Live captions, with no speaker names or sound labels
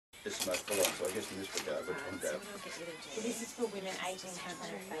is smoke full on, so I guess in this regard, but I'm down. So this is for women 18 to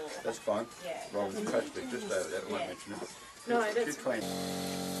 25. That's fine. Yeah. Well, the coach bit just over that, I won't mention it. No, that's fine.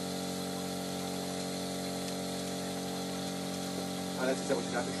 That's what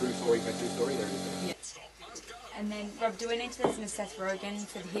you have, a true story, a true story there, isn't it? Yeah. And then, Rob, do we need to listen to Seth Rogen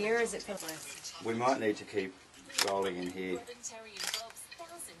for here, or is it for less? We might need to keep rolling in here.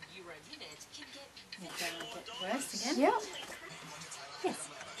 Worse again? Yep. Yes.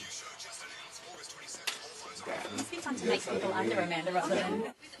 It's been fun to make people under Amanda rather than...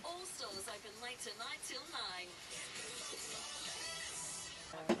 With all stores open late tonight till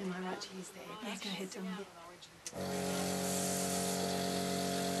 9. Am I right to use there? Yeah, go ahead, Dom.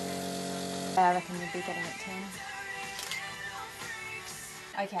 I reckon we'd be getting it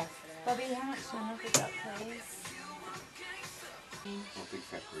 10. Okay. Bobby, how much time have we got, please? Well, big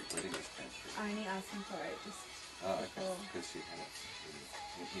fat Greek wedding is cancelled. I only asked him for it just okay. Because she had it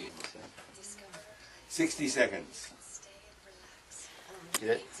in here. 60 seconds.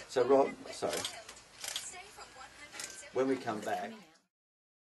 Yeah. So, Rob, sorry. When we come back...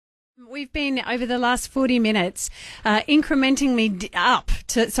 We've been, over the last 40 minutes, incrementing me up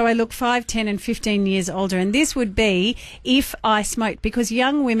so I look 5, 10 and 15 years older. And this would be if I smoked, because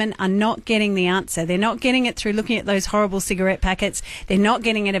young women are not getting the answer. They're not getting it through looking at those horrible cigarette packets. They're not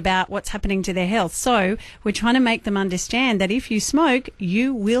getting it about what's happening to their health. So we're trying to make them understand that if you smoke,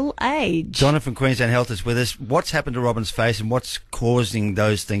 you will age. Donna from Queensland Health is with us. What's happened to Robin's face and what's causing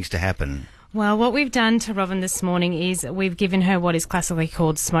those things to happen? Well, what we've done to Robin this morning is we've given her what is classically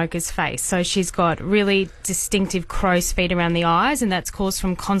called smoker's face. So she's got really distinctive crow's feet around the eyes, and that's caused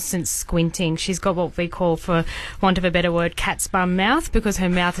from constant squinting. She's got what we call, for want of a better word, cat's bum mouth, because her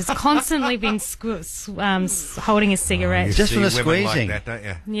mouth has constantly been holding a cigarette. Just from the squeezing. Like that, don't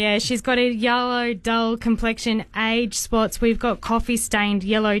you? Yeah, she's got a yellow, dull complexion, age spots. We've got coffee-stained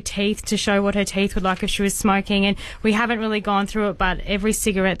yellow teeth to show what her teeth would like if she was smoking. And we haven't really gone through it, but every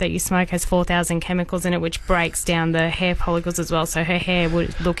cigarette that you smoke has 4,000 chemicals in it, which breaks down the hair follicles as well. So her hair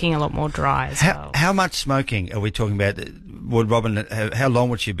was looking a lot more dry as well. How much smoking are we talking about? Would Robin, how long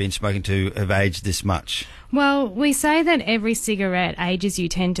would she have been smoking to have aged this much? Well, we say that every cigarette ages you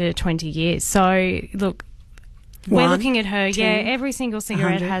 10 to 20 years. So, look, we're looking at her. 10, every single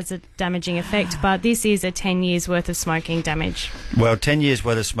cigarette 100. has a damaging effect, but this is a 10 years worth of smoking damage. Well, 10 years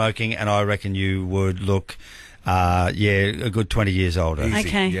worth of smoking, and I reckon you would look... a good 20 years older. Easy,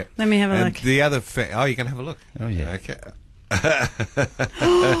 Okay, yeah. let me have a And look. the other you can have a look. Oh, yeah. Okay.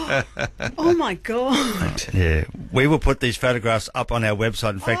 Oh, my God. Yeah. We will put these photographs up on our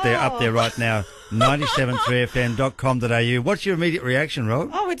website. In fact, they're up there right now, 973fm.com.au. What's your immediate reaction, Rob?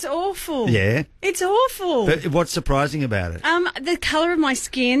 Oh, it's awful. Yeah. It's awful. But what's surprising about it? The colour of my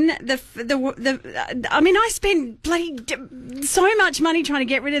skin, I mean, I spent so much money trying to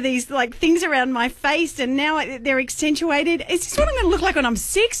get rid of these, like, things around my face, and now they're accentuated. Is this what I'm going to look like when I'm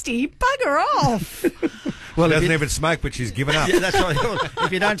 60? Bugger off. Well, she doesn't even smoke, but she's given up. Yeah, that's right.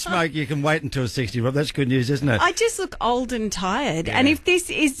 If you don't smoke, you can wait until 60, Rob. That's good news, isn't it? I just look old and tired. Yeah. And if this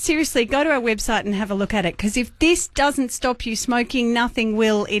is, seriously, go to our website and have a look at it, because if this doesn't stop you smoking, nothing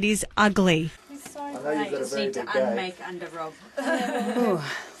will. It is ugly. It's so great. You just need to unmake under Rob.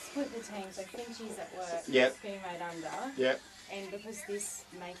 Split the team, so Finchie's at work. Yep. It's being made under. Yep. And because this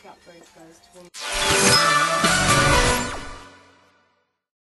makeup booth goes to women.